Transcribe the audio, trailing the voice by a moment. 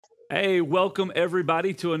Hey, welcome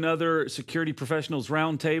everybody to another Security Professionals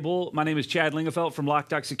Roundtable. My name is Chad Lingefelt from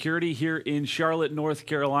LockDoc Security here in Charlotte, North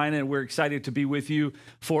Carolina, and we're excited to be with you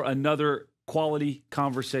for another quality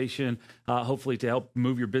conversation, hopefully to help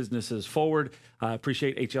move your businesses forward. I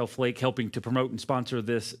appreciate HL Flake helping to promote and sponsor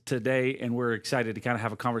this today, and we're excited to kind of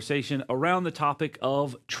have a conversation around the topic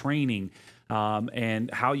of training.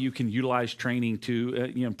 And how you can utilize training to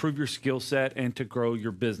improve your skill set and to grow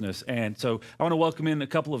your business. And so I want to welcome in a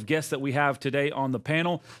couple of guests that we have today on the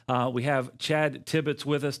panel. We have Chad Tibbetts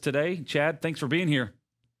with us today. Chad, thanks for being here.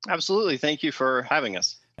 Absolutely. Thank you for having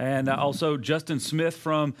us. And also Justin Smith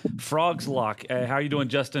from Frogs Lock. How are you doing,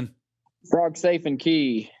 Justin? Frog Safe and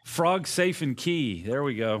Key. Frog Safe and Key. There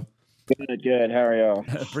we go. Good. How are y'all?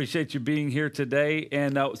 Appreciate you being here today.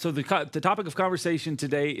 And so the topic of conversation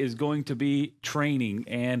today is going to be training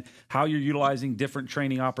and how you're utilizing different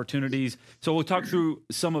training opportunities. So we'll talk through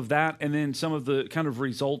some of that and then some of the kind of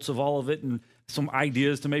results of all of it and some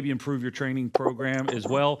ideas to maybe improve your training program as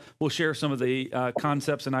well. We'll share some of the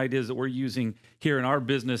concepts and ideas that we're using here in our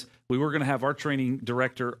business. We were going to have our training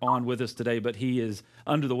director on with us today, but he is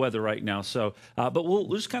under the weather right now. So, but we'll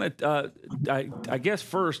just kind of, I guess,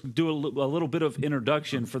 first do a little bit of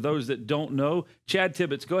introduction for those that don't know. Chad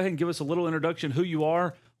Tibbetts, go ahead and give us a little introduction, who you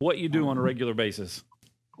are, what you do on a regular basis.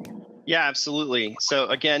 Yeah, absolutely. So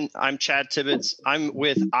again, I'm Chad Tibbetts. I'm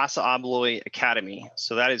with ASSA ABLOY Academy.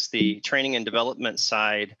 So that is the training and development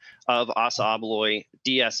side of ASSA ABLOY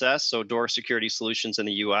DSS, so Door Security Solutions in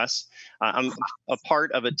the U.S. I'm a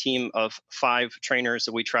part of a team of 5 trainers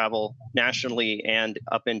that we travel nationally and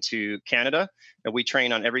up into Canada. And we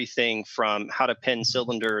train on everything from how to pin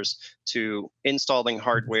cylinders to installing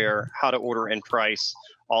hardware, how to order and price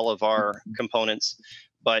all of our components.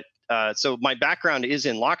 But so my background is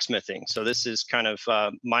in locksmithing. So this is kind of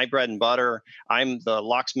my bread and butter. I'm the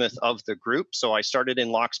locksmith of the group. So I started in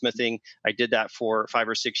locksmithing. I did that for 5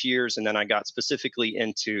 or 6 years. And then I got specifically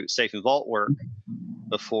into safe and vault work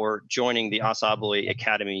before joining the ASSA ABLOY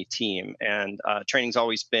Academy team. And training's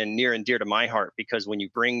always been near and dear to my heart because when you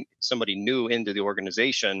bring somebody new into the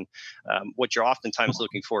organization, what you're oftentimes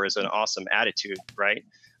looking for is an awesome attitude, right?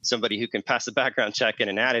 Somebody who can pass the background check and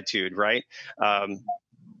an attitude, right?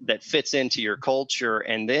 That fits into your culture,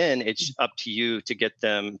 and then it's up to you to get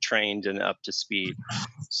them trained and up to speed.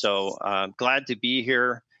 So glad to be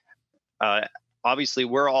here. Obviously,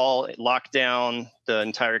 we're all locked down. The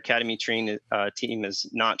entire Academy team is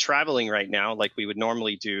not traveling right now like we would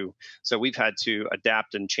normally do. So we've had to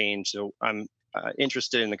adapt and change. So I'm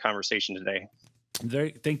interested in the conversation today.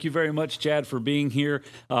 Thank you very much, Chad, for being here.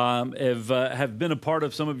 Have been a part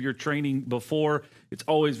of some of your training before. It's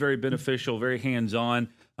always very beneficial, very hands-on,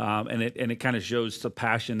 and it kind of shows the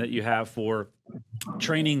passion that you have for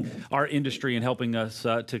training our industry and helping us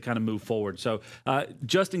to kind of move forward. So,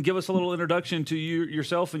 Justin, give us a little introduction to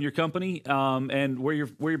yourself and your company, and where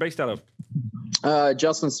you're based out of.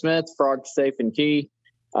 Justin Smith, Frog Safe and Key,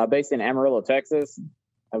 based in Amarillo, Texas.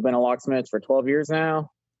 I've been a locksmith for 12 years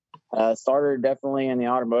now. Started definitely in the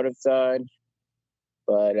automotive side,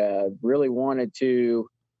 but really wanted to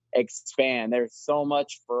expand. There's so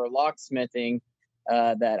much for locksmithing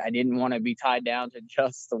that I didn't want to be tied down to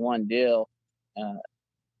just the one deal.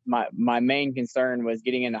 My main concern was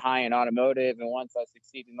getting into high-end automotive, and once I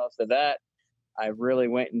succeeded most of that, I really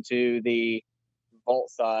went into the vault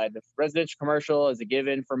side. The residential commercial is a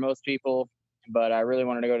given for most people, but I really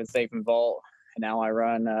wanted to go to safe and vault, and now I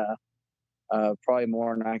run probably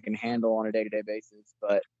more than I can handle on a day-to-day basis.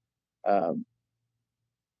 But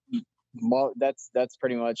that's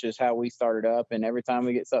pretty much just how we started up. And every time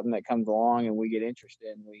we get something that comes along and we get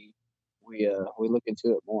interested, we look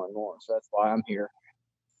into it more and more. So that's why I'm here.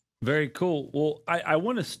 Very cool. Well, I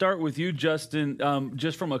want to start with you, Justin,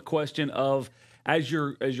 just from a question of as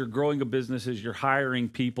you're growing a business, as you're hiring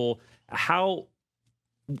people, how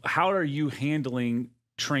are you handling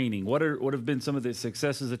training? What have been some of the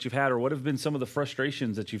successes that you've had, or what have been some of the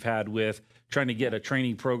frustrations that you've had with trying to get a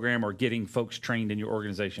training program or getting folks trained in your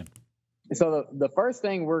organization? So the first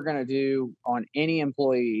thing we're going to do on any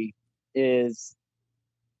employee is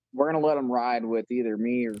we're going to let them ride with either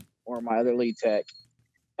me or my other lead tech.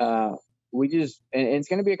 And it's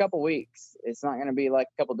going to be a couple weeks. It's not going to be like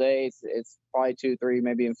a couple days. It's probably 2, 3,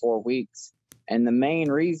 maybe in 4 weeks. And the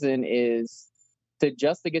main reason is to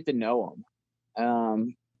get to know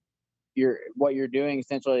them. What you're doing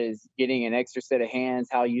essentially is getting an extra set of hands.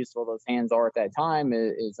 How useful those hands are at that time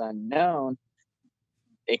is unknown.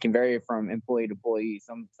 It can vary from employee to employee.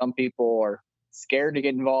 Some people are scared to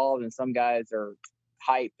get involved, and some guys are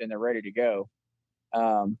hyped and they're ready to go.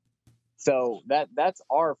 So that's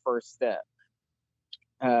our first step.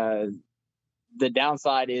 the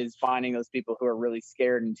downside is finding those people who are really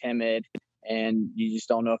scared and timid, and you just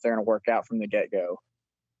don't know if they're going to work out from the get-go.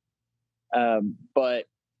 But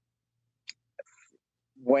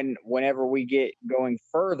whenever we get going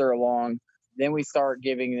further along, then we start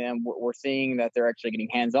giving them, we're seeing that they're actually getting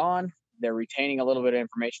hands-on. They're retaining a little bit of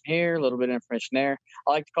information here, a little bit of information there.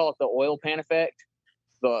 I like to call it the oil pan effect,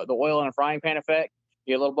 the oil in a frying pan effect.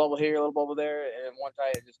 You get a little bubble here, a little bubble there, and one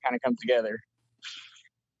time it just kind of comes together.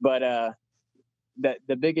 But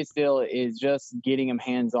the biggest deal is just getting them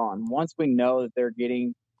hands-on. Once we know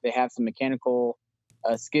that they have some mechanical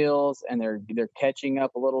skills and they're catching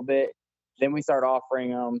up a little bit, then we start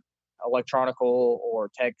offering them electronical or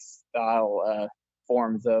textile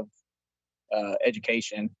forms of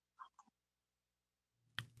education.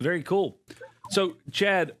 Very cool. So,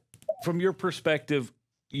 Chad, from your perspective,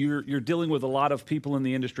 you're dealing with a lot of people in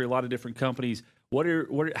the industry, a lot of different companies.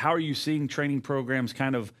 How are you seeing training programs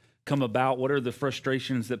kind of come about? What are the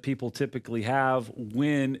frustrations that people typically have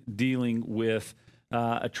when dealing with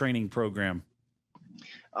a training program?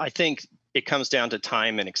 I think it comes down to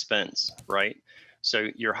time and expense, right? So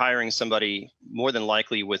you're hiring somebody more than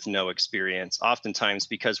likely with no experience. Oftentimes,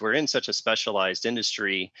 because we're in such a specialized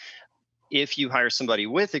industry, if you hire somebody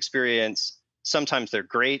with experience, sometimes they're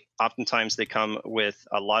great. Oftentimes they come with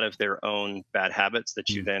a lot of their own bad habits that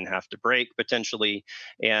you then have to break potentially.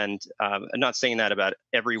 And I'm not saying that about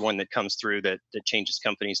everyone that comes through that changes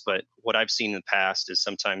companies, but what I've seen in the past is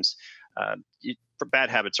sometimes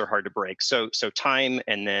bad habits are hard to break. So time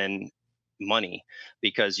and then money,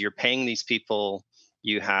 because you're paying these people,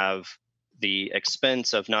 you have the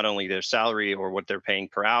expense of not only their salary or what they're paying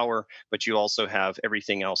per hour, but you also have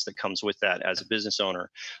everything else that comes with that as a business owner.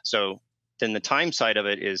 So then the time side of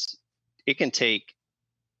it is it can take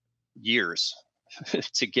years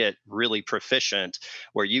to get really proficient,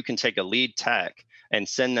 where you can take a lead tech and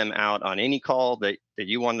send them out on any call that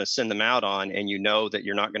you want to send them out on, and you know that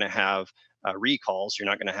you're not going to have recalls, you're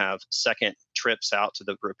not going to have second trips out to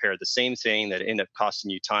repair the same thing that end up costing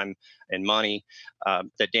you time and money,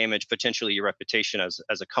 that damage potentially your reputation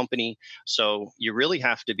as a company. So you really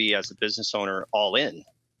have to be, as a business owner, all in,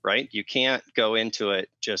 right? You can't go into it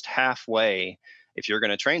just halfway. If you're going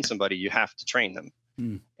to train somebody, you have to train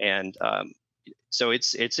them. And so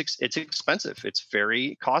it's expensive. It's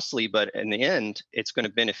very costly, but in the end, it's going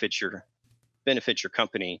to benefit your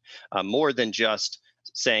company more than just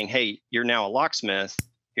saying, hey, you're now a locksmith.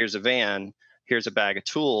 Here's a van. Here's a bag of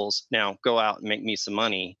tools. Now go out and make me some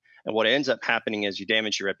money. And what ends up happening is you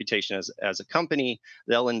damage your reputation as a company.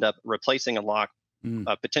 They'll end up replacing a lock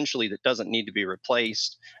potentially that doesn't need to be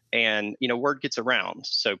replaced. And, word gets around.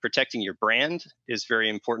 So protecting your brand is very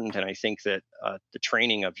important. And I think that the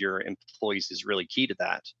training of your employees is really key to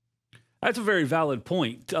that. That's a very valid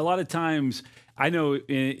point. A lot of times, I know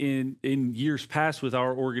in years past with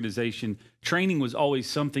our organization, training was always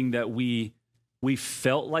something that we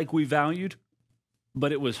felt like we valued,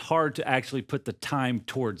 but it was hard to actually put the time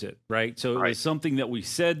towards it, right? So it was something that we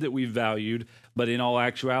said that we valued, but in all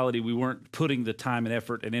actuality, we weren't putting the time and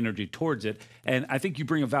effort and energy towards it. And I think you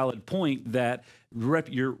bring a valid point that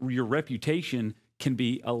your reputation can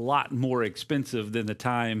be a lot more expensive than the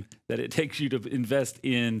time that it takes you to invest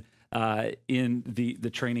in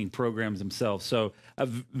the training programs themselves. So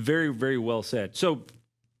very, very well said. So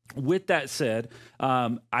with that said,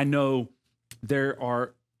 I know there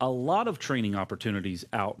are a lot of training opportunities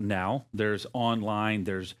out now. There's online,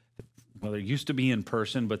 there used to be in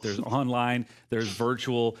person, but there's online, there's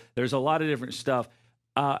virtual, there's a lot of different stuff.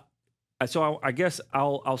 So I guess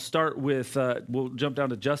I'll start with, we'll jump down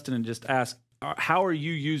to Justin and just ask, how are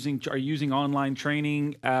you using online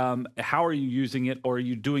training? How are you using it, or are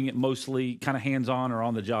you doing it mostly kind of hands-on or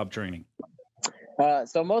on-the-job training?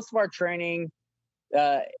 So most of our training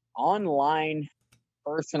online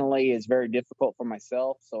personally is very difficult for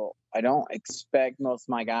myself. So I don't expect most of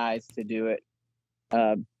my guys to do it.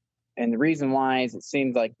 And the reason why is it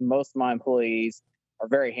seems like most of my employees are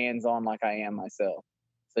very hands-on like I am myself.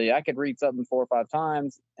 So yeah, I could read something 4 or 5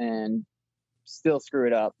 times and still screw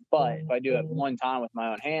it up. But if I do it one time with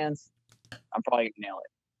my own hands, I'm probably going to nail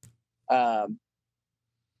it.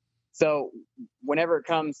 So whenever it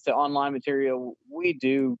comes to online material, we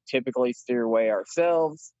do typically steer away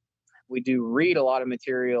ourselves. We do read a lot of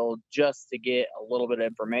material just to get a little bit of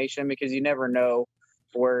information, because you never know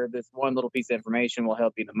where this one little piece of information will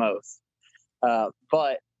help you the most.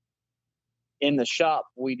 But in the shop,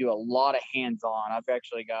 we do a lot of hands-on. I've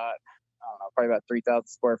actually got, I don't know, probably about 3,000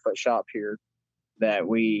 square foot shop here that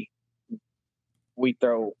we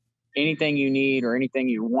throw anything you need or anything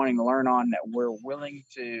you're wanting to learn on that we're willing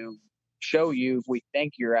to show you. If we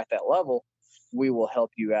think you're at that level, we will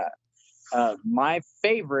help you out. My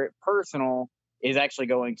favorite personal is actually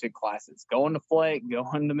going to classes, going to Flake,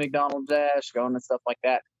 going to McDonald Dash, going to stuff like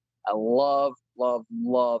that. I love, love,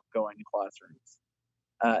 love going to classrooms.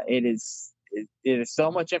 It is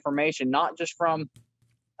so much information, not just from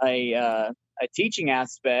a teaching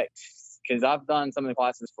aspect, because I've done some of the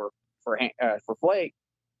classes for Flake.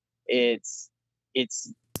 It's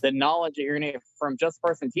the knowledge that you're going to get from just the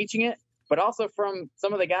person teaching it, but also from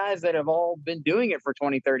some of the guys that have all been doing it for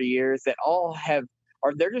 20, 30 years that all have,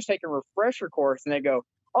 or they're just taking a refresher course and they go,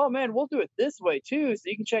 oh man, we'll do it this way too. So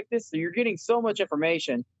you can check this. So you're getting so much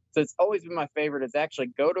information. So it's always been my favorite is actually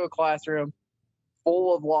go to a classroom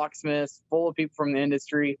full of locksmiths, full of people from the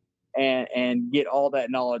industry, and get all that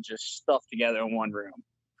knowledge just stuffed together in one room.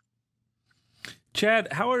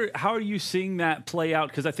 Chad, how are you seeing that play out?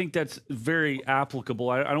 Because I think that's very applicable.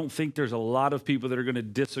 I don't think there's a lot of people that are going to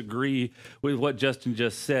disagree with what Justin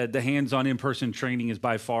just said. The hands-on in-person training is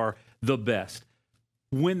by far the best.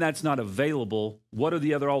 When that's not available, what are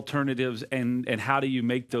the other alternatives, and how do you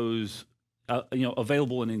make those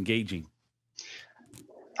available and engaging?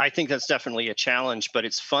 I think that's definitely a challenge, but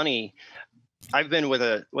it's funny. I've been with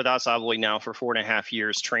ASSA ABLOY now for 4.5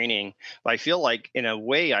 years training, but I feel like in a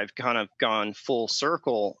way I've kind of gone full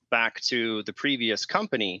circle back to the previous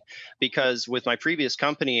company, because with my previous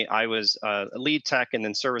company, I was a lead tech and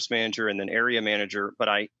then service manager and then area manager, but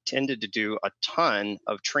I tended to do a ton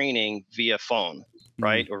of training via phone,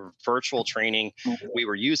 right? Or virtual training. We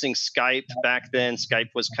were using Skype back then. Skype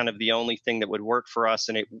was kind of the only thing that would work for us,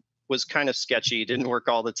 and it was kind of sketchy, didn't work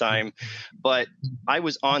all the time, but I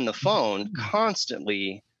was on the phone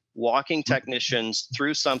constantly walking technicians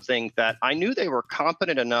through something that I knew they were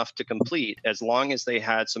competent enough to complete as long as they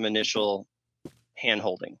had some initial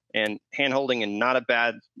hand-holding and not a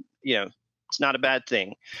bad, it's not a bad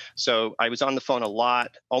thing. So I was on the phone a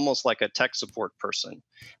lot, almost like a tech support person.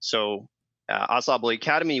 So ASSA ABLOY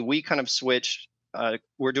Academy, we kind of switched.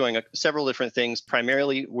 We're doing several different things.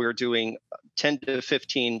 Primarily, we're doing 10 to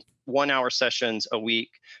 15 one-hour sessions a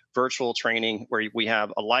week, virtual training where we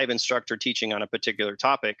have a live instructor teaching on a particular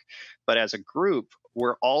topic. But as a group,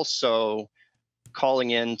 we're also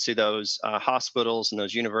calling into those hospitals and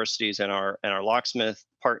those universities and our locksmith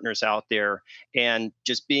partners out there and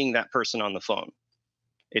just being that person on the phone.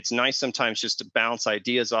 It's nice sometimes just to bounce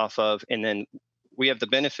ideas off of, and then we have the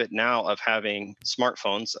benefit now of having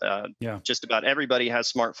smartphones. Just about everybody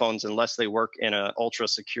has smartphones unless they work in an ultra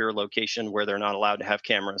secure location where they're not allowed to have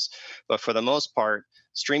cameras. But for the most part,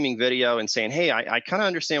 streaming video and saying, hey, I kind of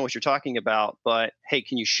understand what you're talking about, but hey,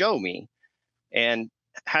 can you show me? And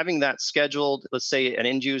having that scheduled, let's say an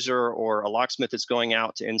end user or a locksmith is going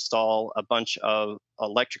out to install a bunch of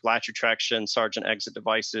electric latch retraction, sergeant exit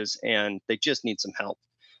devices, and they just need some help.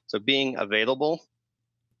 So being available,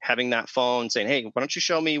 having that phone saying, hey, why don't you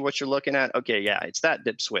show me what you're looking at? Okay, yeah, it's that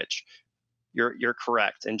dip switch. You're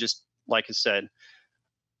correct. And just like I said,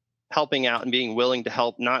 helping out and being willing to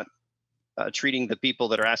help, not treating the people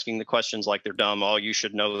that are asking the questions like they're dumb. Oh, you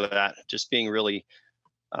should know that. Just being really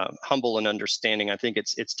humble and understanding. I think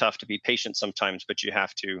it's tough to be patient sometimes, but you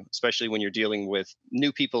have to, especially when you're dealing with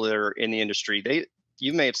new people that are in the industry.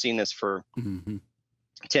 You may have seen this for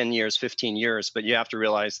 10 years, 15 years, but you have to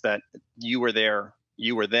realize that you were there.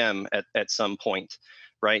 You were them at some point,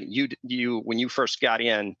 right? You when you first got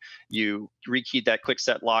in, you rekeyed that quick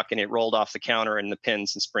set lock and it rolled off the counter and the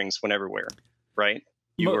pins and springs went everywhere, right?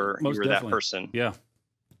 You were that person. Yeah.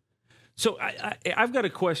 So I've got a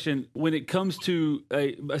question when it comes to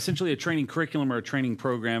essentially a training curriculum or a training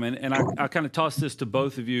program, and I kind of toss this to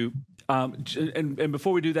both of you. And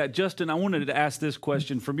before we do that, Justin, I wanted to ask this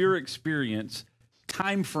question from your experience,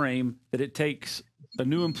 time frame that it takes a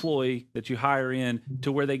new employee that you hire in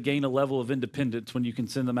to where they gain a level of independence when you can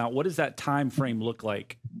send them out. What does that time frame look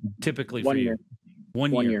like typically for you?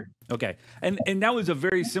 1 year. Okay. And that was a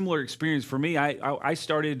very similar experience for me. I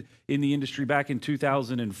started in the industry back in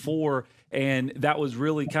 2004, and that was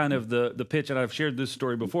really kind of the pitch. And I've shared this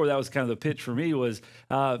story before. That was kind of the pitch for me was,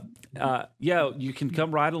 you can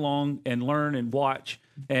come right along and learn and watch.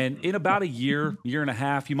 And in about a year and a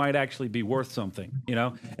half, you might actually be worth something,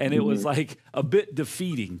 And it was like a bit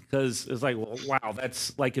defeating because it's like, well, wow,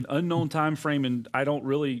 that's like an unknown time frame, and I don't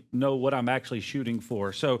really know what I'm actually shooting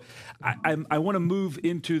for. So I want to move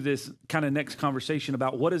into this kind of next conversation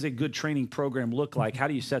about what does a good training program look like? How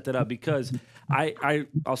do you set that up? Because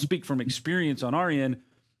I'll speak from experience on our end.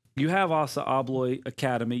 You have ASSA ABLOY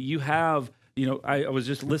Academy. You have I was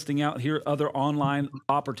just listing out here other online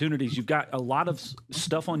opportunities. You've got a lot of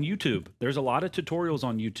stuff on YouTube. There's a lot of tutorials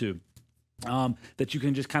on YouTube that you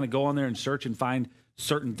can just kind of go on there and search and find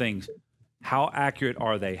certain things. how accurate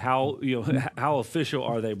are they? How how official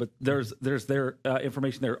are they? But there's their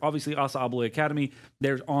information there. Obviously, Asa Abloy Academy.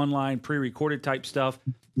 There's online pre-recorded type stuff.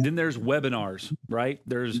 Then there's webinars, right?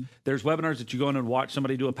 There's webinars that you go in and watch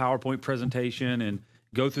somebody do a PowerPoint presentation and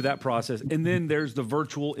go through that process. And then there's the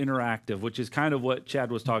virtual interactive, which is kind of what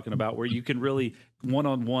Chad was talking about, where you can really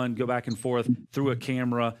one-on-one go back and forth through a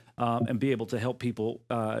camera and be able to help people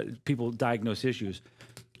diagnose issues.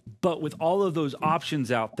 But with all of those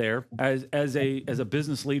options out there, as a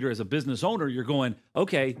business leader, as a business owner, you're going,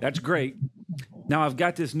 okay, that's great. Now I've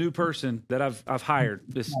got this new person that I've hired,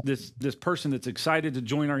 this person that's excited to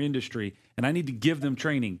join our industry, and I need to give them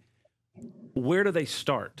training. Where do they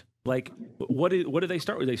start? Like, what do they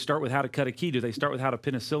start with? Do they start with how to cut a key? Do they start with how to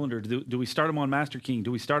pin a cylinder? Do we start them on master keying?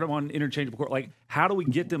 Do we start them on interchangeable cord? Like, how do we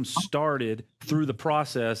get them started through the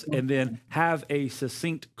process and then have a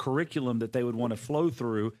succinct curriculum that they would want to flow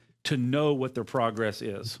through to know what their progress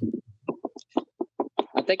is?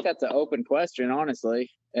 I think that's an open question,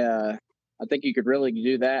 honestly. I think you could really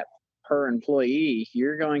do that per employee.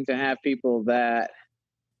 You're going to have people that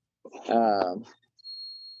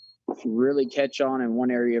really catch on in one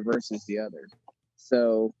area versus the other.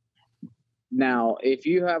 So now, if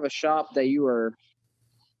you have a shop that you are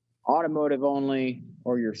automotive only,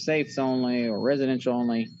 or you're safes only, or residential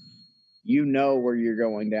only, you know where you're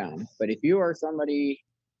going down. But if you are somebody,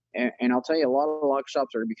 and I'll tell you, a lot of lock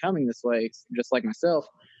shops are becoming this way, just like myself.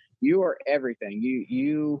 You are everything.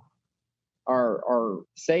 You are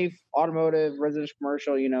safe, automotive, residential,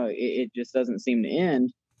 commercial. It just doesn't seem to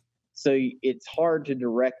end. So it's hard to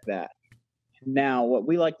direct that. Now, what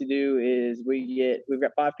we like to do is we've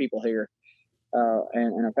got 5 people here,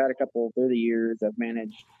 and I've had a couple through the years. I've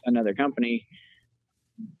managed another company.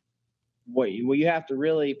 What you have to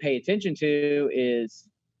really pay attention to is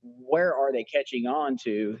where are they catching on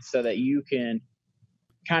to, so that you can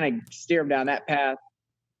kind of steer them down that path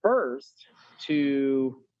first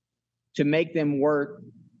to make them worth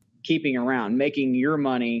keeping around, making your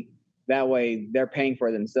money. That way they're paying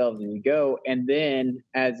for themselves and you go. And then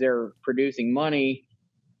as they're producing money,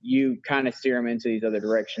 you kind of steer them into these other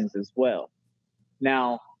directions as well.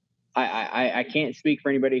 Now, I can't speak for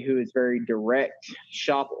anybody who is very direct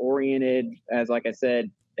shop oriented, as like I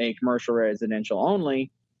said, a commercial residential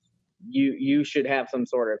only. You should have some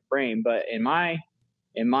sort of frame. But in my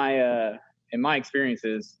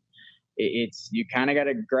experiences, it's you kind of got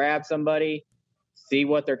to grab somebody, see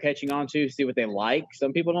what they're catching on to, see what they like.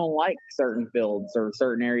 Some people don't like certain fields or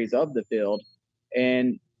certain areas of the field.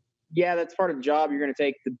 And yeah, that's part of the job. You're going to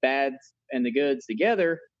take the bads and the goods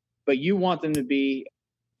together, but you want them to be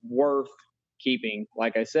worth keeping,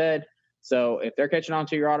 like I said. So if they're catching on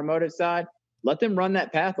to your automotive side, let them run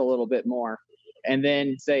that path a little bit more. And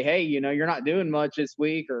then say, hey, you're not doing much this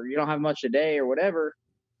week, or you don't have much today, or whatever.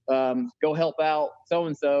 Go help out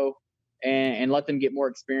so-and-so. And let them get more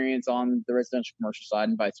experience on the residential commercial side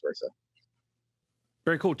and vice versa.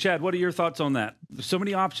 Very cool. Chad, what are your thoughts on that? There's so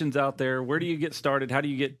many options out there. Where do you get started? How do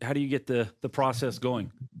you get the process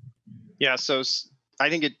going? Yeah, so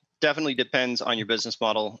I think it definitely depends on your business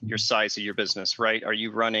model, your size of your business, right? Are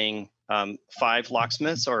you running 5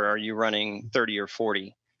 locksmiths, or are you running 30 or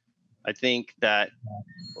 40? I think that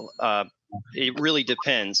it really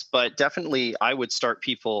depends, but definitely I would start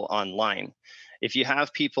people online. If you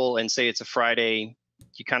have people and say it's a Friday,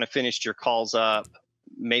 you kind of finished your calls up,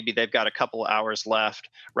 maybe they've got a couple hours left,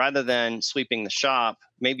 rather than sweeping the shop,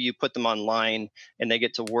 maybe you put them online and they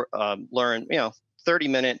get to learn, 30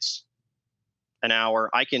 minutes, an hour.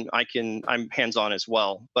 I'm hands-on as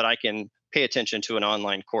well, but I can pay attention to an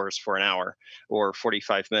online course for an hour or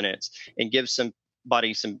 45 minutes and give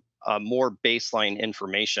somebody some more baseline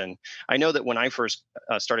information. I know that when I first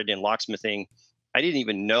started in locksmithing, I didn't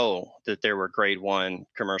even know that there were grade 1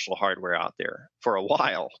 commercial hardware out there for a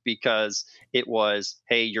while, because it was,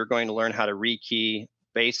 hey, you're going to learn how to rekey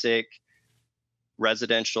basic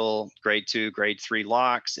residential grade 2, grade 3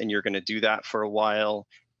 locks, and you're going to do that for a while.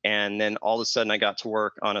 And then all of a sudden I got to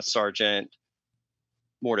work on a Sargent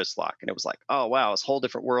mortise lock, and it was like, oh, wow, it's a whole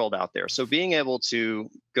different world out there. So being able to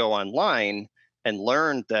go online and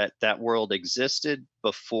learn that world existed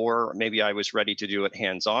before maybe I was ready to do it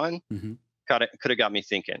hands-on, could have got me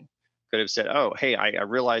thinking. Could have said, oh, hey, I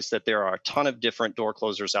realized that there are a ton of different door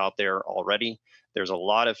closers out there already. There's a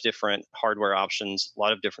lot of different hardware options, a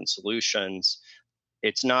lot of different solutions.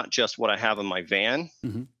 It's not just what I have in my van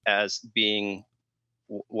as being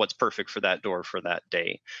what's perfect for that door for that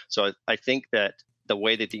day. So I think that the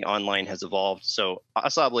way that the online has evolved. So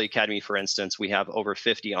Asa Abloy Academy, for instance, we have over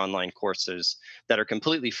 50 online courses that are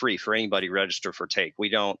completely free for anybody register for take. We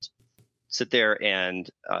don't sit there and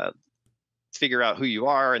figure out who you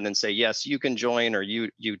are and then say, yes, you can join, or you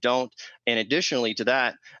don't. And additionally to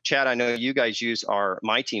that, Chad, I know you guys use our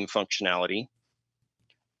My Team functionality,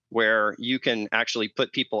 where you can actually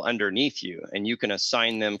put people underneath you and you can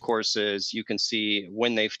assign them courses. You can see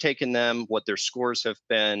when they've taken them, what their scores have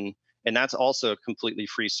been. And that's also a completely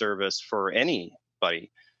free service for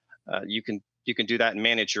anybody. You can do that and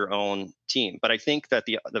manage your own team. But I think that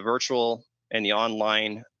the virtual and the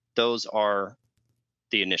online, those are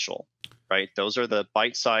the initial, right? Those are the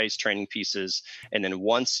bite-sized training pieces. And then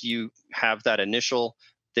once you have that initial,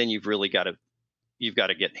 then you've got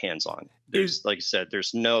to get hands-on. There's, like I said,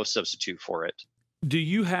 there's no substitute for it. Do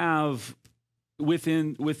you have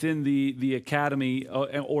within the academy,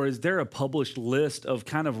 or is there a published list of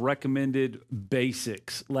kind of recommended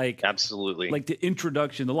basics, like Absolutely, like the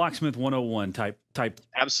introduction, the Locksmith 101 type?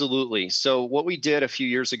 Absolutely. So what we did a few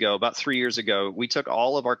years ago, about 3 years ago, we took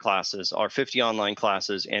all of our classes, our 50 online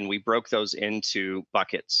classes, and we broke those into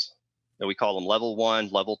buckets. And we call them level 1,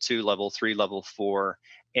 level 2, level 3, level 4.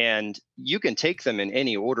 And you can take them in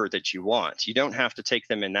any order that you want. You don't have to take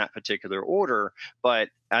them in that particular order. But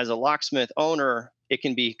as a locksmith owner, it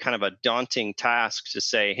can be kind of a daunting task to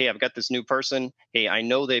say, hey, I've got this new person. Hey, I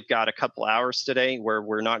know they've got a couple hours today where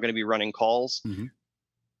we're not going to be running calls. Mm-hmm.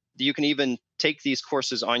 You can even take these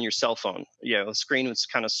courses on your cell phone. The screen was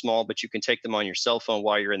kind of small, but you can take them on your cell phone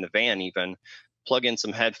while you're in the van, even plug in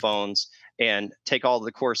some headphones and take all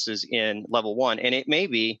the courses in level 1. And it may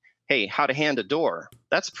be, hey, how to hand a door.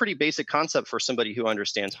 That's a pretty basic concept for somebody who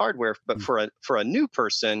understands hardware. But for a new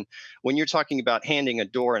person, when you're talking about handing a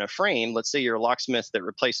door and a frame, let's say you're a locksmith that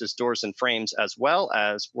replaces doors and frames as well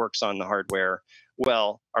as works on the hardware.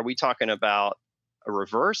 Well, are we talking about a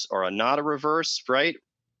reverse or a not a reverse, right?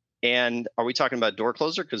 And are we talking about door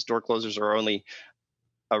closer? Because door closers are only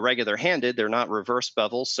a regular handed, they're not reverse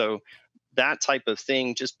bevel. So that type of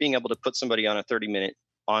thing, just being able to put somebody on a 30-minute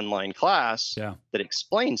online class that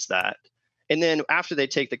explains that. And then after they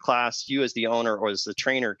take the class, you as the owner or as the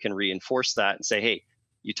trainer can reinforce that and say, hey,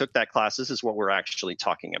 you took that class. This is what we're actually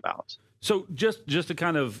talking about. So just to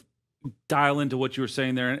kind of dial into what you were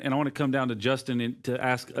saying there, and I want to come down to Justin and to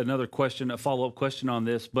ask another question, a follow-up question on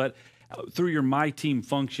this, but through your My Team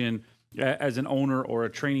function, as an owner or a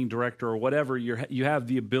training director or whatever, you have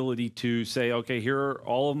the ability to say, okay, here are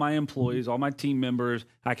all of my employees, all my team members.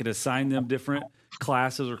 I can assign them different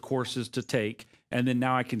classes or courses to take. And then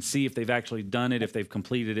now I can see if they've actually done it, if they've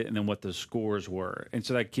completed it, and then what the scores were. And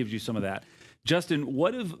so that gives you some of that. Justin,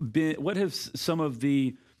 what have some of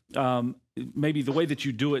the maybe the way that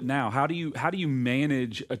you do it now? How do you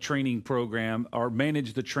manage a training program or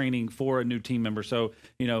manage the training for a new team member? So,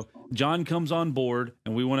 John comes on board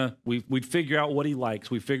and we figure out what he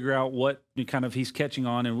likes. We figure out what kind of he's catching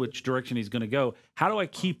on and which direction he's going to go. How do I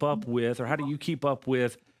keep up with, or how do you keep up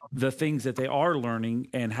with the things that they are learning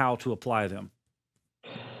and how to apply them?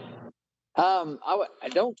 I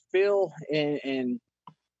don't feel in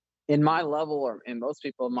my level, or in most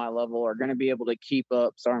people in my level, are going to be able to keep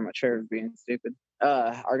up. Sorry, my chair is being stupid.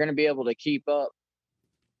 Are going to be able to keep up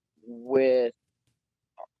with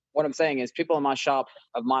what I'm saying is people in my shop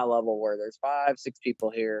of my level, where there's 5, 6 people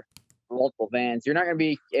here, multiple vans. You're not going to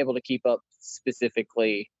be able to keep up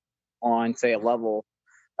specifically on, say, a level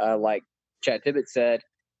like Chad Tibbetts said,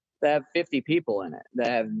 that have 50 people in it, that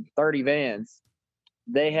have 30 vans.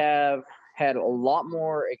 They have had a lot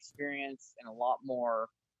more experience and a lot more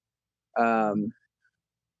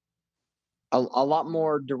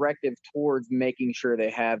directive towards making sure they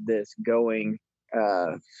have this going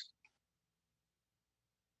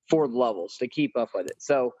for the levels to keep up with it.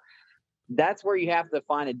 So that's where you have to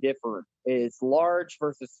find a difference. It's large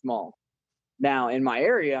versus small. Now, in my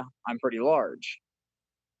area, I'm pretty large.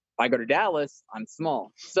 If I go to Dallas, I'm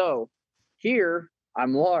small. So here,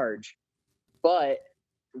 I'm large. But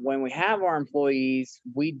when we have our employees,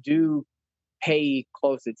 we do pay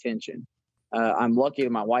close attention. I'm lucky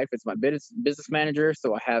that my wife is my business manager,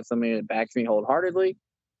 so I have somebody that backs me wholeheartedly.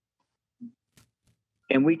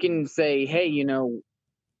 And we can say, hey,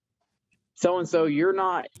 so-and-so, you're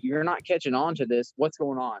not catching on to this. What's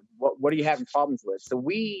going on? What are you having problems with? So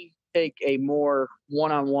we take a more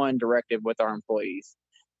one-on-one directive with our employees.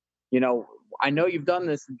 I know you've done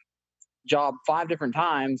this job 5 different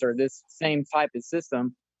times, or this same type of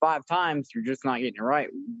system 5 times. You're just not getting it right.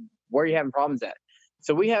 Where are you having problems at?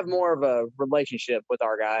 So we have more of a relationship with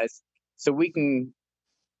our guys, so we can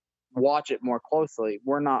watch it more closely.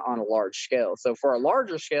 We're not on a large scale. So for a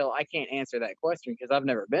larger scale, I can't answer that question because I've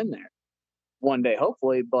never been there. One day,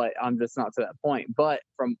 hopefully, but I'm just not to that point. But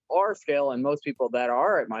from our scale, and most people that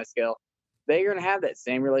are at my scale, they're going to have that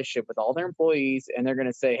same relationship with all their employees, and they're going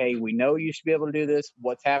to say, hey, we know you should be able to do this.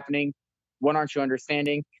 What's happening? What aren't you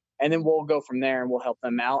understanding? And then we'll go from there and we'll help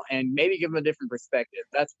them out and maybe give them a different perspective.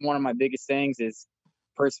 That's one of my biggest things is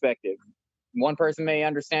perspective. One person may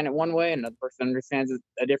understand it one way, another person understands it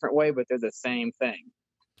a different way, but they're the same thing.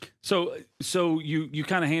 So you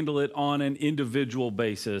kind of handle it on an individual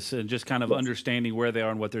basis and just kind of understanding where they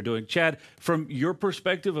are and what they're doing. Chad, from your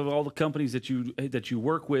perspective of all the companies that you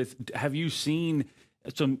work with, have you seen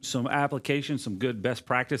some applications, some good best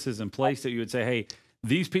practices in place that you would say, hey,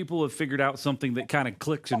 these people have figured out something that kind of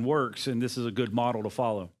clicks and works, and this is a good model to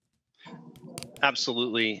follow?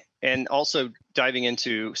 Absolutely. And also diving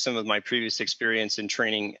into some of my previous experience in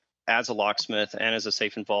training as a locksmith and as a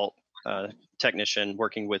safe and vault technician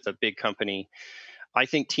working with a big company, I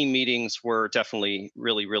think team meetings were definitely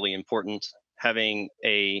really, really important. Having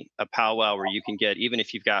a powwow where you can get, even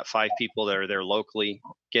if you've got 5 people that are there locally,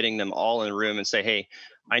 getting them all in a room and say, hey,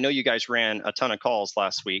 I know you guys ran a ton of calls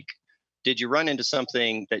last week. Did you run into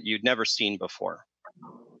something that you'd never seen before?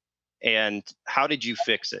 And how did you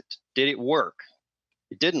fix it? Did it work?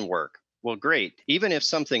 It didn't work. Well, great. Even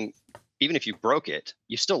if you broke it,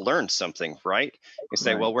 you still learned something, right? You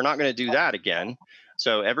say, well, we're not going to do that again.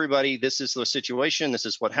 So everybody, this is the situation. This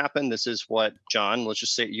is what happened. This is what John, let's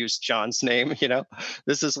just say, use John's name,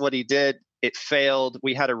 this is what he did. It failed.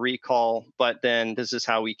 We had a recall, but then this is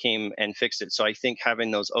how we came and fixed it. So I think having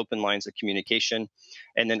those open lines of communication,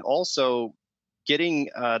 and then also getting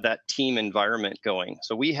that team environment going.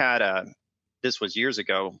 So we had this was years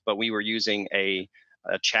ago, but we were using a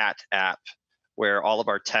chat app where all of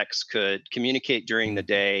our techs could communicate during the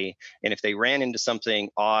day. And if they ran into something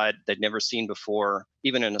odd they'd never seen before,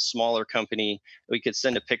 even in a smaller company, we could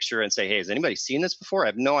send a picture and say, hey, has anybody seen this before? I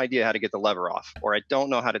have no idea how to get the lever off, or I don't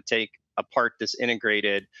know how to take apart this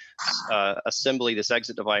integrated assembly, this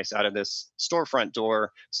exit device out of this storefront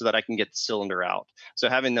door so that I can get the cylinder out. So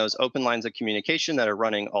having those open lines of communication that are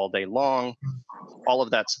running all day long, all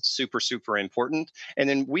of that's super, super important. And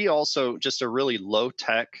then we also, just a really low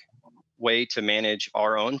tech way to manage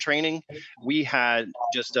our own training, we had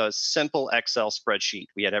just a simple Excel spreadsheet.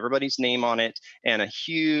 We had everybody's name on it and a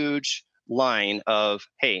huge line of,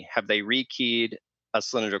 hey, have they rekeyed a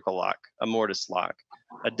cylindrical lock, a mortise lock,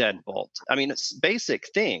 a deadbolt? I mean, it's basic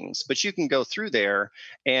things, but you can go through there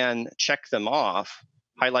and check them off,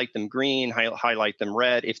 highlight them green, highlight them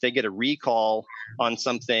red. If they get a recall on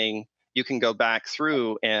something, you can go back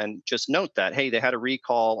through and just note that, hey, they had a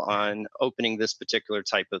recall on opening this particular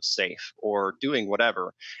type of safe or doing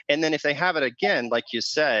whatever. And then if they have it again, like you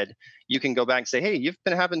said, you can go back and say, hey, you've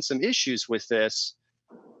been having some issues with this.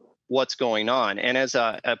 What's going on? And as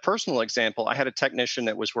a personal example, I had a technician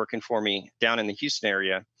that was working for me down in the Houston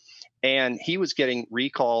area, and he was getting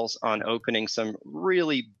recalls on opening some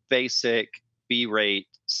really basic B-rate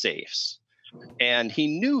safes. And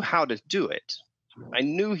he knew how to do it. I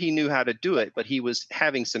knew he knew how to do it, but he was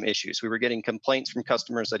having some issues. We were getting complaints from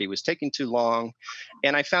customers that he was taking too long.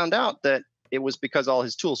 And I found out that it was because all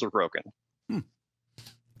his tools were broken.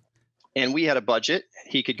 And we had a budget.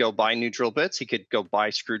 He could go buy new drill bits. He could go buy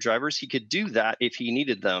screwdrivers. He could do that if he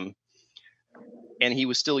needed them. And he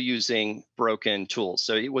was still using broken tools.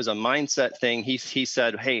 So it was a mindset thing. He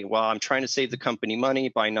said, hey, well, I'm trying to save the company money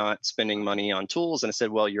by not spending money on tools. And I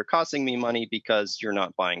said, well, you're costing me money because you're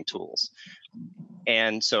not buying tools.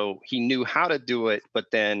 And so he knew how to do it,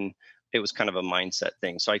 but then it was kind of a mindset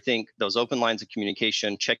thing. So I think those open lines of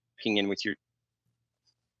communication, checking in with your,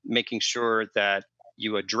 making sure that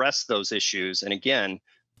you address those issues. And again,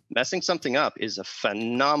 messing something up is a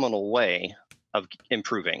phenomenal way of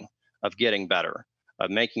improving, of getting better, of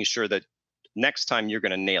making sure that next time you're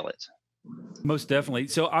going to nail it. Most definitely.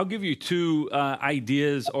 So I'll give you 2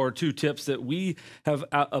 ideas or 2 tips that we have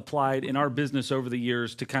applied in our business over the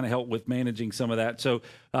years to kind of help with managing some of that. So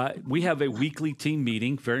we have a weekly team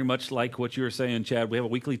meeting, very much like what you were saying, Chad. We have a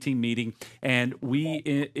weekly team meeting, and we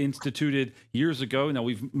instituted years ago. Now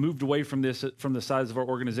we've moved away from this, from the size of our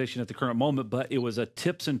organization at the current moment, but it was a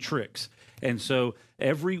tips and tricks. And so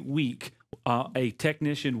every week, a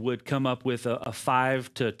technician would come up with a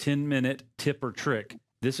 5 to 10 minute tip or trick.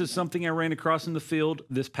 This is something I ran across in the field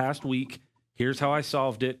this past week. Here's how I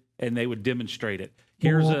solved it, and they would demonstrate it.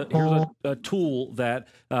 Here's a tool that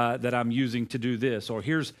I'm using to do this, or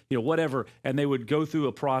here's whatever, and they would go through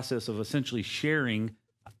a process of essentially sharing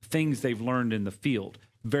things they've learned in the field,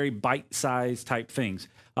 very bite-sized type things.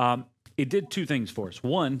 It did 2 things for us.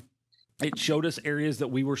 One, it showed us areas that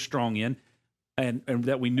we were strong in, and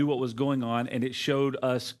that we knew what was going on, and it showed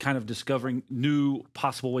us kind of discovering new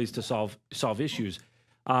possible ways to solve issues.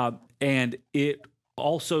 And it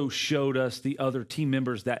also showed us the other team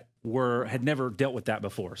members that had never dealt with that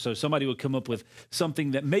before. So somebody would come up with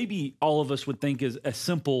something that maybe all of us would think is a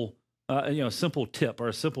simple a simple tip or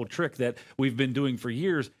a simple trick that we've been doing for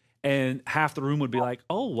years, and half the room would be like,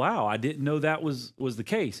 "Oh wow, I didn't know that was the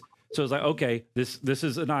case." So it's like, okay, this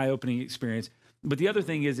is an eye-opening experience. But the other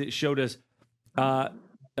thing is, it showed us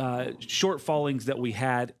shortfallings that we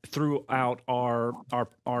had throughout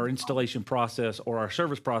our installation process or our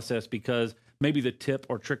service process, because maybe the tip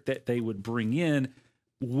or trick that they would bring in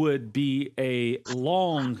would be a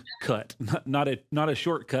long cut, not a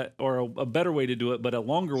shortcut or a better way to do it, but a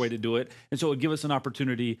longer way to do it. And so it would give us an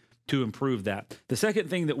opportunity to improve that. The second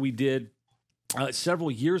thing that we did several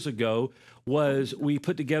years ago was we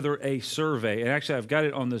put together a survey, and actually I've got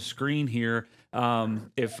it on the screen here.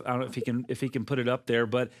 If I don't know if he can put it up there,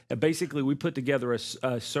 but basically we put together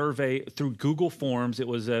a survey through Google Forms. It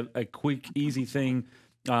was a quick, easy thing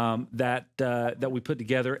that we put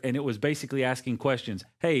together, and it was basically asking questions.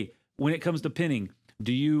 Hey, when it comes to pinning,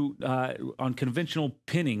 do you on conventional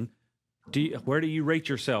pinning, where do you rate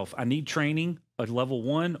yourself? I need training, a level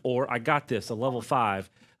 1, or I got this, a level 5.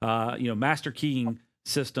 Master keying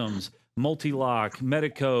systems, multi-lock,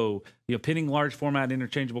 Medico, pinning large format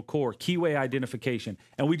interchangeable core, keyway identification.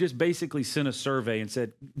 And we just basically sent a survey and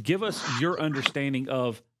said, give us your understanding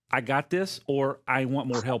of I got this, or I want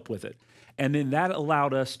more help with it. And then that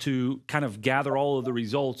allowed us to kind of gather all of the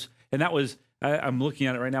results. And that was, I'm looking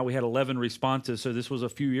at it right now, we had 11 responses. So this was a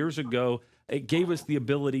few years ago. It gave us the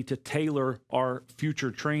ability to tailor our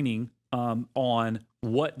future training on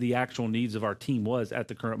what the actual needs of our team was at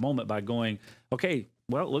the current moment by going, okay,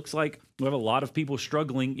 well, it looks like we have a lot of people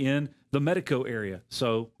struggling in the Medico area.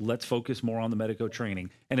 So let's focus more on the Medico training.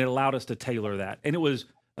 And it allowed us to tailor that. And it was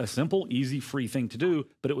a simple, easy, free thing to do,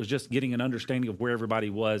 but it was just getting an understanding of where everybody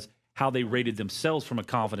was, how they rated themselves from a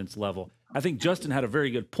confidence level. I think Justin had a very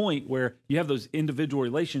good point where you have those individual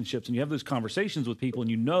relationships and you have those conversations with people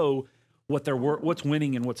and you know what's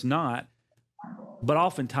winning and what's not. But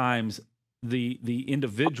oftentimes the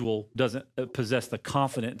individual doesn't possess the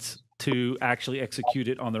confidence to actually execute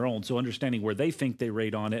it on their own. So understanding where they think they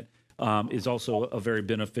rate on it is also a very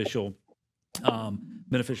beneficial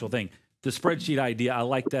thing. The spreadsheet idea, I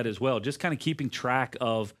like that as well. Just kind of keeping track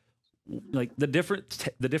of like the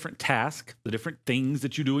different tasks, the different things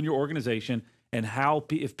that you do in your organization, and how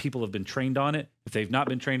if people have been trained on it, if they've not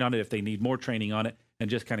been trained on it, if they need more training on it, and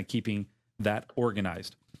just kind of keeping that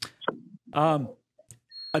organized.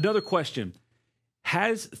 Another question: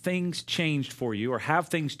 has things changed for you, or have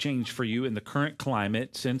things changed for you in the current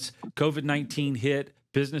climate since COVID-19 hit?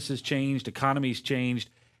 Business has changed, economy's changed.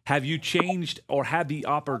 Have you changed or had the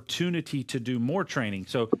opportunity to do more training?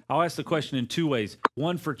 So I'll ask the question in two ways.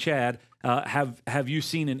 One for Chad, have you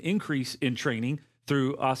seen an increase in training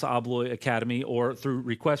through Assa Abloy Academy or through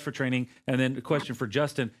requests for training? And then a question for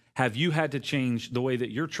Justin, have you had to change the way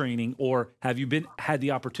that you're training, or have you had the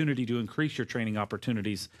opportunity to increase your training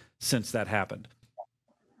opportunities since that happened?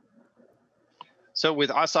 So with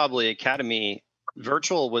Assa Abloy Academy,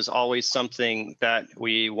 virtual was always something that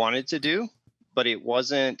we wanted to do, but it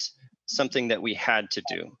wasn't something that we had to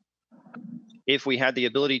do. If we had the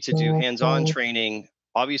ability to do hands-on training,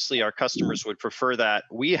 obviously our customers would prefer that.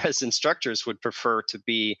 We as instructors would prefer to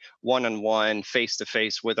be one-on-one,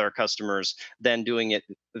 face-to-face with our customers than doing it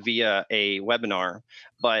via a webinar.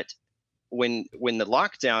 But when the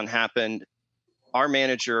lockdown happened, our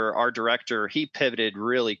manager, our director, he pivoted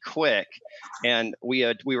really quick, and we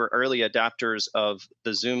were early adopters of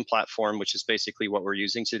the Zoom platform, which is basically what we're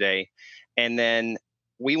using today. And then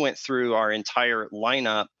we went through our entire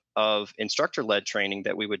lineup of instructor-led training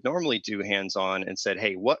that we would normally do hands-on and said,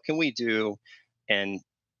 hey, what can we do, and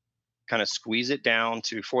kind of squeeze it down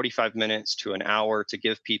to 45 minutes to an hour to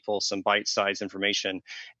give people some bite-sized information.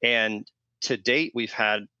 And to date, we've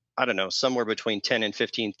had, I don't know, somewhere between 10 and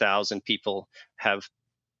 15,000 people have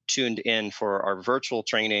tuned in for our virtual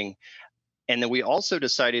training. And then we also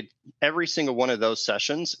decided every single one of those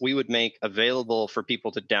sessions, we would make available for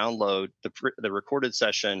people to download the recorded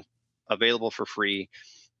session, available for free.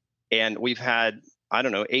 And we've had, I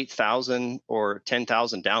don't know, 8,000 or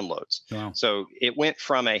 10,000 downloads. Wow. So it went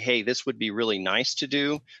from hey, this would be really nice to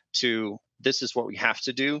do, to this is what we have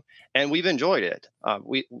to do. And we've enjoyed it.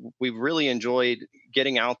 We've really enjoyed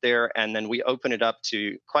getting out there, and then we open it up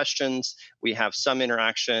to questions. We have some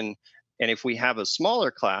interaction. And if we have a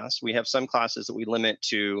smaller class, we have some classes that we limit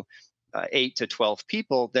to 8 to 12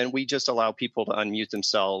 people, then we just allow people to unmute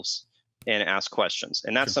themselves and ask questions.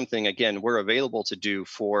 And that's something, again, we're available to do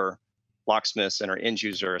for locksmiths and our end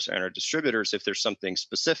users and our distributors. If there's something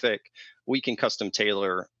specific, we can custom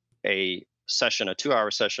tailor a session, a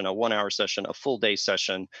 2-hour session, a 1-hour session, a full day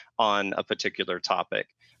session on a particular topic.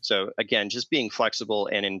 So again, just being flexible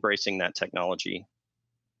and embracing that technology.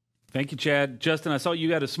 Thank you, Chad. Justin, I saw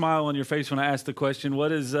you had a smile on your face when I asked the question.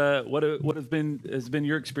 What has been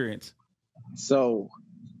your experience? So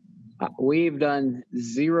we've done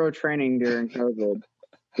zero training during COVID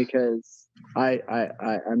because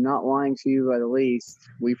I'm not lying to you by the least.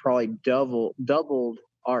 We probably doubled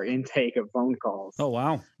our intake of phone calls. Oh,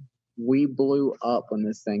 wow. We blew up when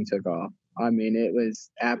this thing took off. I mean, it was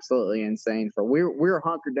absolutely insane. We were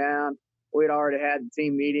hunkered down. We'd already had the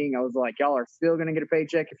team meeting. I was like, y'all are still going to get a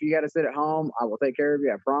paycheck if you got to sit at home. I will take care of you.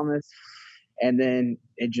 I promise. And then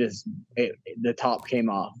the top came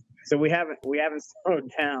off. So we haven't slowed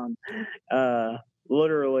down.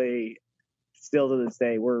 Literally, still to this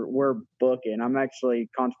day, we're booking. I'm actually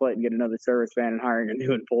contemplating getting another service van and hiring a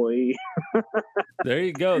new employee. There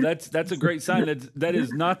you go. That's a great sign. That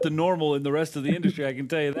is not the normal in the rest of the industry. I can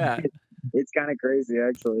tell you that. It's kind of crazy,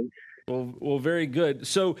 actually. Well, very good.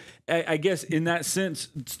 So I guess in that sense,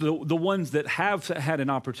 the ones that have had an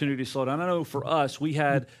opportunity to slow down, I know for us, we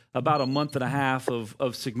had about a month and a half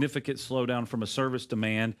of significant slowdown from a service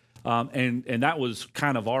demand. And that was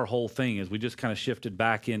kind of our whole thing, is we just kind of shifted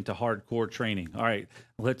back into hardcore training. All right,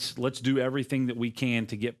 let's do everything that we can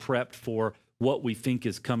to get prepped for what we think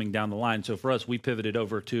is coming down the line. So for us, we pivoted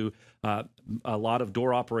over to a lot of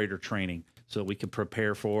door operator training so we could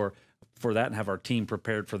prepare for that and have our team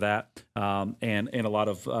prepared for that, and a lot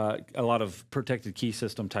of protected key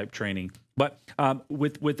system type training. But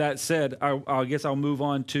with that said, I guess I'll move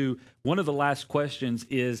on to one of the last questions: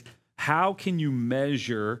 is how can you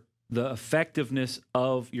measure the effectiveness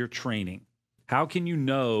of your training? How can you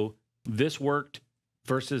know this worked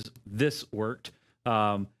versus this worked?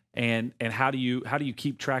 And how do you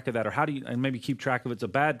keep track of that, or and maybe keep track of it's a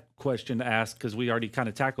bad question to ask because we already kind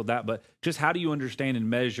of tackled that, but just how do you understand and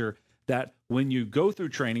measure that when you go through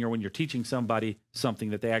training or when you're teaching somebody something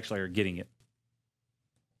that they actually are getting it?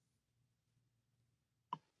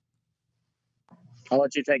 I'll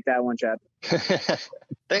let you take that one, Chad.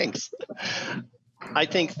 Thanks. I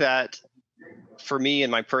think that for me, in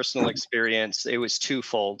my personal experience, it was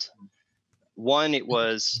twofold. One, it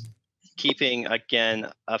was keeping,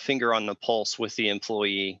 again, a finger on the pulse with the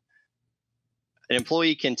employee. An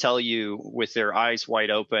employee can tell you with their eyes wide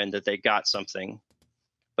open that they got something,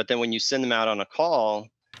 but then when you send them out on a call,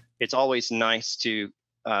 it's always nice to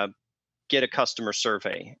get a customer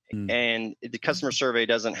survey. And the customer survey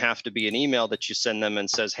doesn't have to be an email that you send them and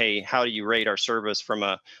says, hey, how do you rate our service from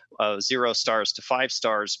a 0 stars to 5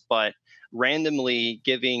 stars? But randomly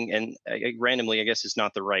giving, and randomly, I guess is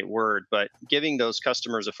not the right word, but giving those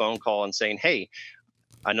customers a phone call and saying, hey,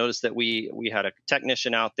 I noticed that we had a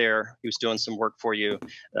technician out there who's doing some work for you.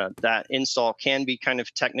 That install can be kind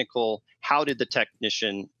of technical. How did the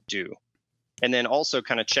technician do? And then also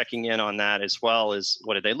kind of checking in on that as well as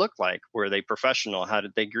what did they look like? Were they professional? How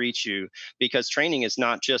did they greet you? Because training is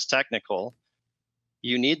not just technical.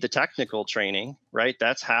 You need the technical training, right?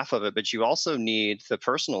 That's half of it, but you also need the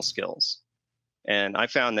personal skills. And I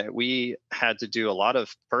found that we had to do a lot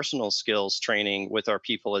of personal skills training with our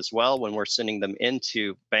people as well when we're sending them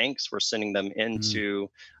into banks, we're sending them into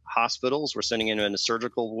hospitals, we're sending them into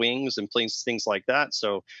surgical wings and things like that.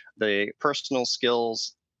 So the personal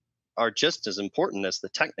skills are just as important as the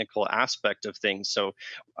technical aspect of things. So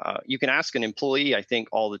you can ask an employee, I think,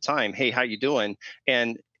 all the time, hey, how you doing?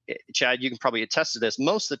 And Chad, you can probably attest to this.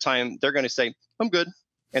 Most of the time, they're going to say, I'm good.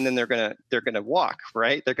 And then they're gonna walk,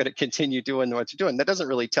 right? They're gonna continue doing what they're doing. That doesn't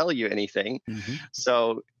really tell you anything.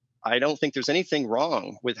 So I don't think there's anything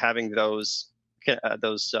wrong with having those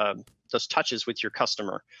touches with your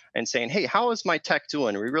customer and saying, hey, how is my tech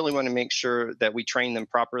doing? We really want to make sure that we train them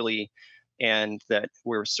properly and that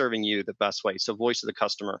we're serving you the best way. So voice of the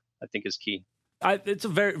customer, I think, is key. It's a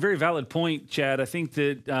very, very valid point, Chad. I think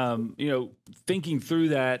that, thinking through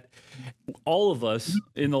that, all of us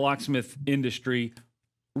in the locksmith industry,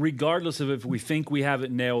 regardless of if we think we have it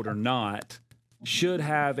nailed or not, should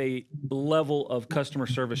have a level of customer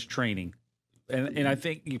service training. And I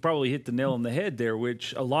think you probably hit the nail on the head there,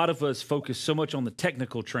 which a lot of us focus so much on the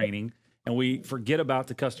technical training and we forget about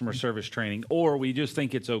the customer service training, or we just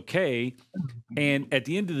think it's okay. And at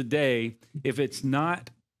the end of the day, if it's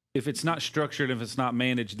not structured, if it's not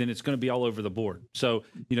managed, then it's going to be all over the board. So,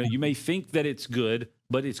 you may think that it's good,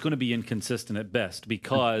 but it's going to be inconsistent at best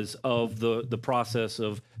because of the process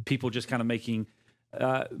of people just kind of making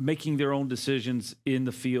their own decisions in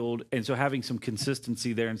the field. And so having some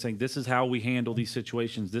consistency there and saying, this is how we handle these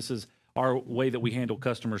situations, this is our way that we handle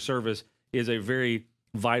customer service, is a very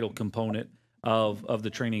vital component of the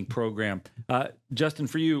training program. Justin,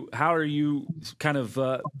 for you, how are you kind of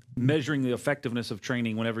measuring the effectiveness of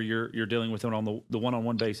training whenever you're dealing with it on the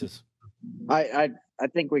one-on-one basis? I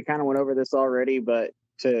think we kind of went over this already, but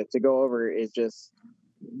to go over is just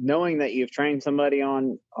knowing that you've trained somebody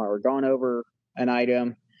on or gone over an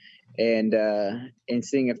item, and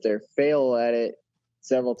seeing if they fail at it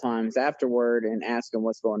several times afterward and ask them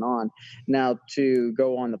what's going on. Now, to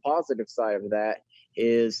go on the positive side of that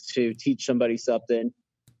is to teach somebody something,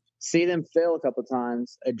 see them fail a couple of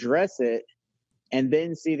times, address it, and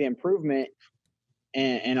then see the improvement.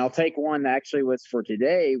 And I'll take one that actually was for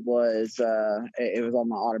today. Was it was on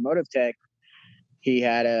my automotive tech. He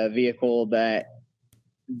had a vehicle that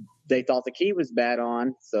they thought the key was bad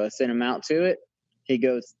on, so I sent him out to it. He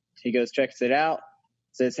goes, checks it out,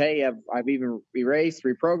 says, "Hey, I've even erased,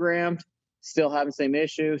 reprogrammed, still having the same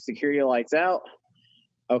issue. Security lights out.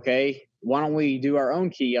 Okay, why don't we do our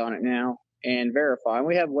own key on it now and verify?" And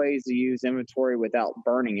we have ways to use inventory without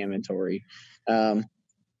burning inventory.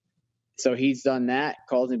 So he's done that,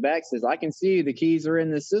 calls me back, says, "I can see the keys are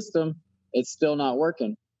in the system. It's still not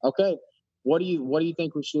working." Okay, what do you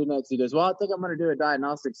think we should do next? He goes, "Well, I think I'm going to do a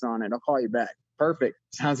diagnostics on it. I'll call you back." Perfect.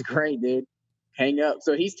 Sounds great, dude. Hang up.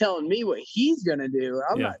 So he's telling me what he's going to do.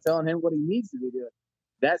 I'm not telling him what he needs to be doing.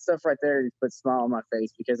 That stuff right there puts a smile on my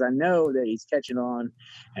face, because I know that he's catching on,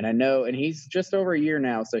 and he's just over a year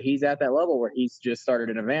now. So he's at that level where he's just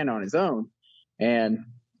started in a van on his own, and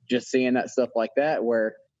just seeing that stuff like that,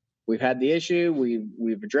 where we've had the issue,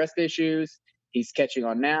 we've addressed issues, he's catching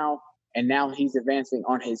on now, and now he's advancing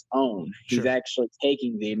on his own. He's actually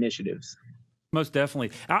taking the initiatives. Most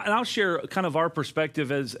definitely. And I'll share kind of our perspective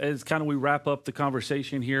as kind of we wrap up the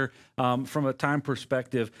conversation here from a time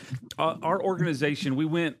perspective. Our organization, we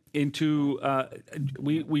went into,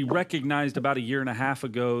 we recognized about a year and a half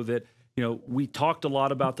ago that, we talked a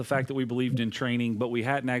lot about the fact that we believed in training, but we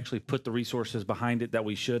hadn't actually put the resources behind it that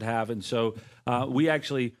we should have. And so we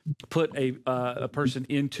actually put a person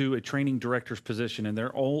into a training director's position, and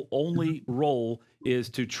their only role is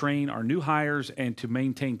to train our new hires and to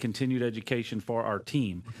maintain continued education for our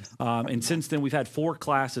team. And since then, we've had 4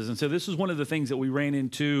 classes. And so this is one of the things that we ran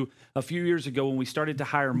into a few years ago when we started to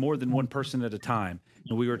hire more than one person at a time.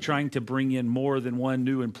 And we were trying to bring in more than one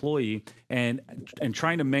new employee, and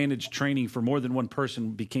trying to manage training for more than one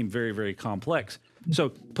person became very, very complex. So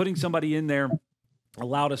putting somebody in there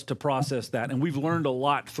allowed us to process that. And we've learned a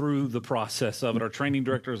lot through the process of it. Our training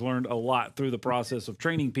director has learned a lot through the process of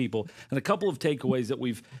training people. And a couple of takeaways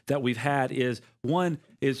that we've had is, one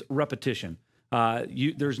is repetition.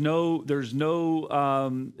 There's no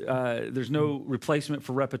replacement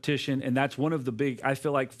for repetition, and that's one of the big, I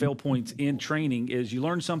feel like, fail points in training is you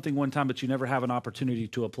learn something one time, but you never have an opportunity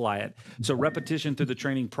to apply it. So repetition through the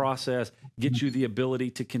training process gets you the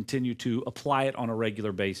ability to continue to apply it on a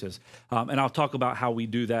regular basis. And I'll talk about how we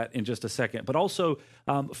do that in just a second. But also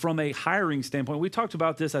from a hiring standpoint, we talked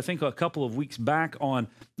about this, I think, a couple of weeks back on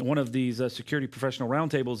one of these security professional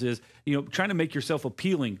roundtables is, trying to make yourself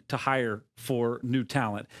appealing to hire for new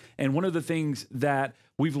talent. And one of the things that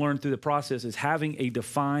we've learned through the process is having a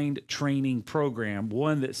defined training program,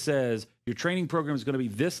 one that says your training program is going to be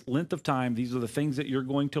this length of time. These are the things that you're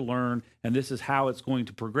going to learn, and this is how it's going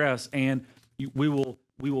to progress. And we will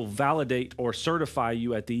validate or certify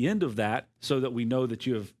you at the end of that, so that we know that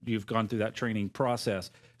you've gone through that training process.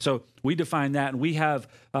 So we define that, and we have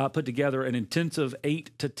put together an intensive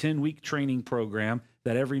 8 to 10 week training program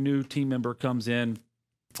that every new team member comes in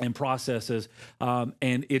and processes,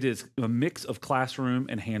 and it is a mix of classroom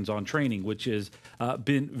and hands-on training, which has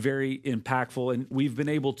been very impactful. And we've been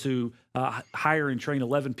able to hire and train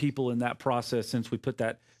 11 people in that process since we put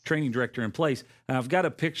that training director in place. And I've got a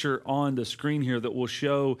picture on the screen here that will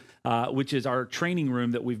show, which is our training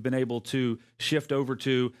room that we've been able to shift over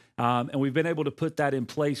to. And we've been able to put that in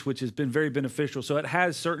place, which has been very beneficial. So it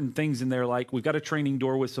has certain things in there, like we've got a training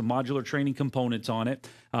door with some modular training components on it,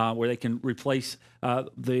 where they can replace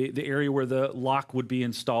the area where the lock would be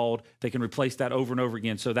installed. They can replace that over and over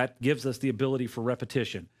again. So that gives us the ability for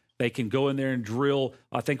repetition. They can go in there and drill,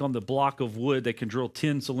 I think on the block of wood, they can drill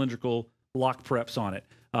 10 cylindrical lock preps on it.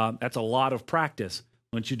 That's a lot of practice.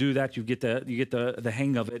 Once you do that, you get the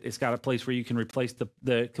hang of it. It's got a place where you can replace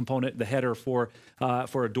the component, the header for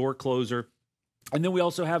a door closer. And then we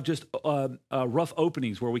also have just rough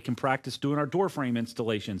openings where we can practice doing our door frame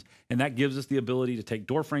installations. And that gives us the ability to take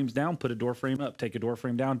door frames down, put a door frame up, take a door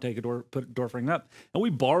frame down, put a door frame up. And we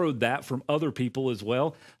borrowed that from other people as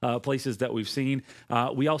well, places that we've seen.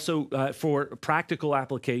 We also, for practical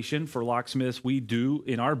application for locksmiths, we do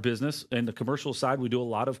in our business, in the commercial side, we do a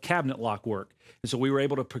lot of cabinet lock work. And so we were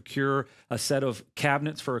able to procure a set of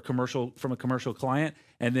cabinets from a commercial client,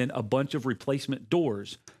 and then a bunch of replacement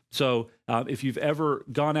doors. So if you've ever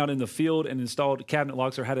gone out in the field and installed cabinet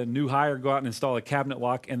locks, or had a new hire go out and install a cabinet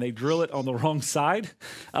lock and they drill it on the wrong side,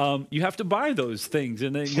 you have to buy those things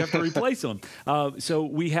and then you have to replace them. So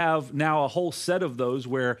we have now a whole set of those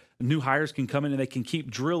where new hires can come in and they can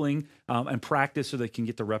keep drilling and practice, so they can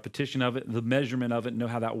get the repetition of it, the measurement of it, and know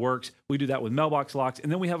how that works. We do that with mailbox locks.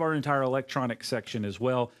 And then we have our entire electronic section as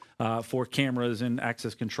well for cameras and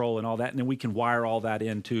access control and all that. And then we can wire all that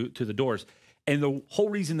into the doors. And the whole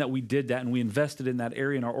reason that we did that and we invested in that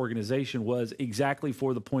area in our organization was exactly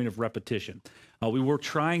for the point of repetition. We were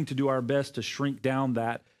trying to do our best to shrink down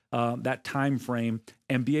that time frame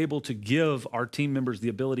and be able to give our team members the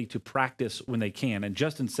ability to practice when they can. And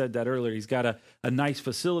Justin said that earlier. He's got a nice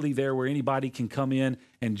facility there where anybody can come in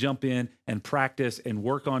and jump in and practice and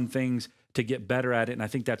work on things to get better at it. And I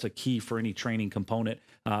think that's a key for any training component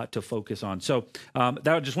to focus on. So that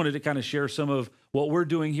I just wanted to kind of share some of what we're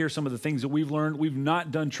doing here, some of the things that we've learned. We've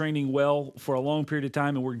not done training well for a long period of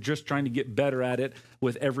time, and we're just trying to get better at it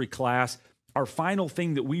with every class. Our final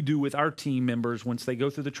thing that we do with our team members once they go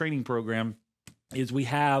through the training program is we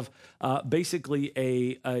have basically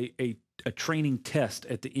a training test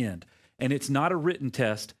at the end. And it's not a written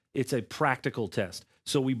test, it's a practical test.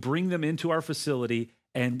 So we bring them into our facility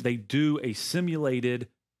and they do a simulated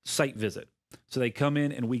site visit. So they come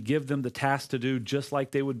in and we give them the task to do just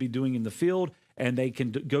like they would be doing in the field, and they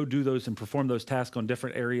can go do those and perform those tasks on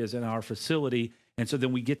different areas in our facility. And so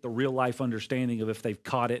then we get the real life understanding of if they've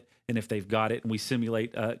caught it and if they've got it, and we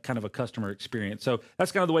simulate kind of a customer experience. So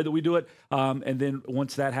that's kind of the way that we do it. And then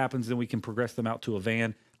once that happens, then we can progress them out to a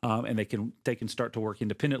van and they can start to work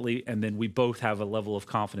independently. And then we both have a level of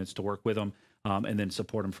confidence to work with them and then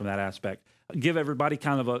support them from that aspect. Give everybody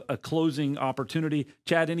kind of a closing opportunity.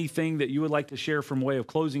 Chad, anything that you would like to share from way of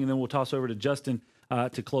closing, and then we'll toss over to Justin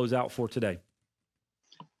to close out for today.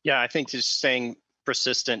 Yeah, I think just staying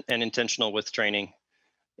persistent and intentional with training,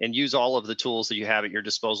 and use all of the tools that you have at your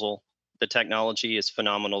disposal. The technology is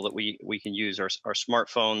phenomenal that we can use our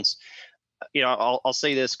smartphones. You know, I'll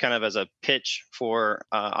say this kind of as a pitch for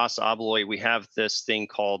ASSA ABLOY. We have this thing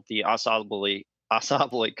called the ASSA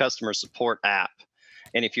ABLOY Customer Support app.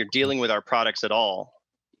 And if you're dealing with our products at all,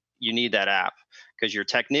 you need that app, because your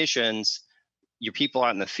technicians, your people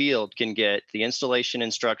out in the field can get the installation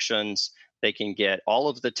instructions, they can get all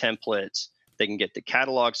of the templates, they can get the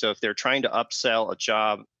catalog. So if they're trying to upsell a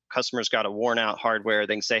job, customer's got a worn out hardware,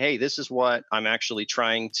 they can say, hey, this is what I'm actually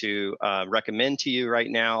trying to recommend to you right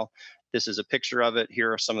now. This is a picture of it.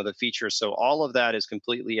 Here are some of the features. So all of that is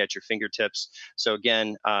completely at your fingertips. So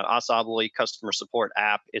again, ASSA ABLOY Customer Support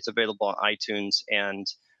app, it's available on iTunes and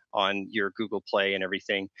on your Google Play and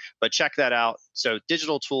everything. But check that out. So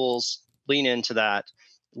digital tools, lean into that.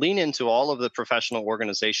 Lean into all of the professional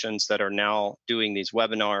organizations that are now doing these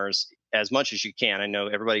webinars as much as you can. I know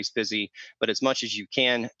everybody's busy, but as much as you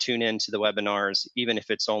can, tune into the webinars. Even if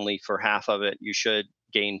it's only for half of it, you should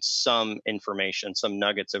gain some information, some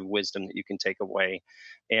nuggets of wisdom that you can take away.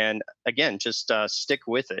 And again, just stick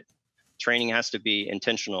with it. Training has to be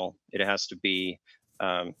intentional. It has to be,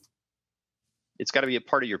 it's got to be a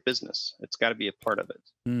part of your business. It's got to be a part of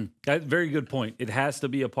it. That's a very good point. It has to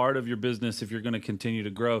be a part of your business if you're going to continue to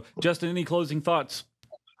grow. Justin, any closing thoughts?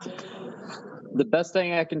 The best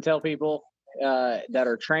thing I can tell people that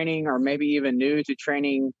are training or maybe even new to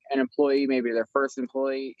training an employee, maybe their first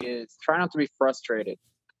employee, is try not to be frustrated.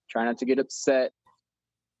 Try not to get upset.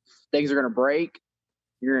 Things are going to break.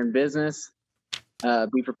 You're in business.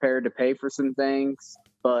 Be prepared to pay for some things,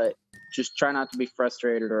 but just try not to be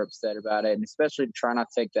frustrated or upset about it. And especially try not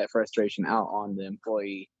to take that frustration out on the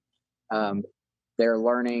employee. They're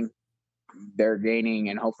learning, they're gaining,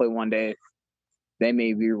 and hopefully one day they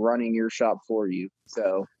may be running your shop for you.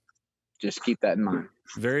 So just keep that in mind.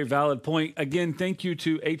 Very valid point. Again, thank you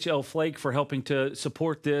to HL Flake for helping to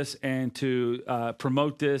support this and to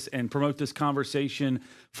promote this conversation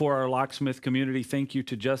for our locksmith community. Thank you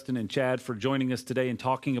to Justin and Chad for joining us today and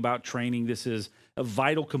talking about training. This is a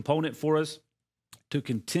vital component for us to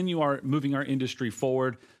continue moving our industry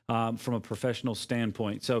forward from a professional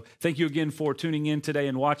standpoint. So thank you again for tuning in today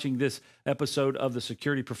and watching this episode of the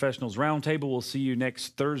Security Professionals Roundtable. We'll see you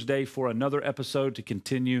next Thursday for another episode to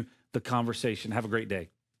continue the conversation. Have a great day.